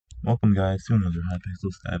Welcome guys to another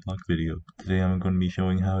Hypixel Skyblock video. Today I'm going to be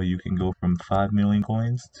showing how you can go from 5 million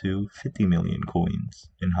coins to 50 million coins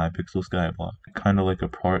in Hypixel Skyblock. Kinda like a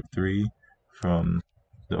part 3 from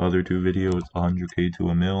the other two videos, 100k to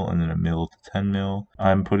a mil and then a mil to 10 mil.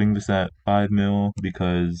 I'm putting this at 5 mil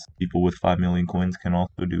because people with 5 million coins can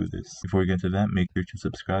also do this. Before we get to that, make sure to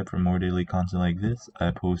subscribe for more daily content like this.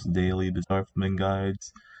 I post daily Bazaar flipping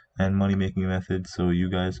guides and money making methods so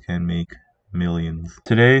you guys can make millions.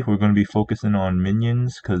 Today we're going to be focusing on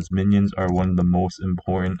minions because minions are one of the most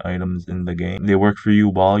important items in the game. They work for you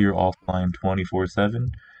while you're offline 24/7,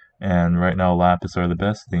 and right now lapis are the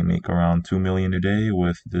best. They make around 2 million a day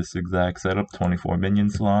with this exact setup, 24 minion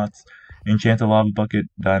slots, enchanted lava bucket,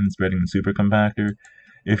 diamond spreading, and super compactor.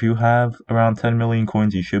 If you have around 10 million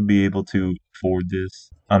coins, you should be able to afford this.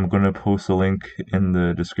 I'm going to post a link in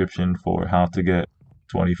the description for how to get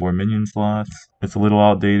 24 minion slots. It's a little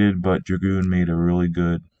outdated, but Dragoon made a really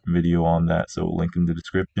good video on that, so link in the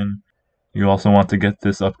description. You also want to get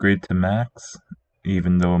this upgrade to max.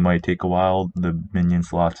 Even though it might take a while, the minion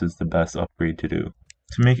slots is the best upgrade to do.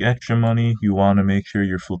 To make extra money, you want to make sure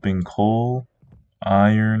you're flipping coal,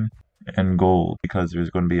 iron, and gold, because there's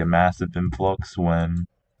going to be a massive influx when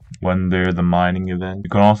they're the mining event. You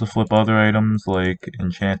can also flip other items like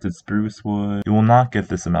enchanted spruce wood. You will not get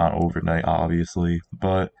this amount overnight, obviously,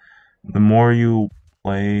 but the more you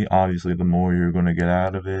play, obviously the more you're going to get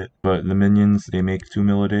out of it. But the minions, they make 2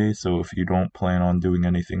 mil a day, so if you don't plan on doing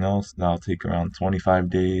anything else, that'll take around 25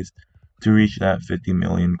 days to reach that 50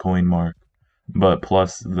 million coin mark. But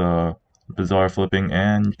plus the Bazaar flipping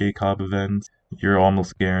and Jacob events, you're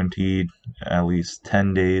almost guaranteed at least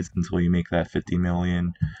 10 days until you make that 50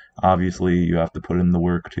 million. Obviously, you have to put in the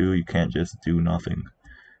work too. You can't just do nothing.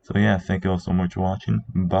 So yeah, thank you all so much for watching.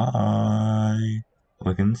 Bye.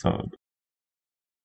 Like and sub.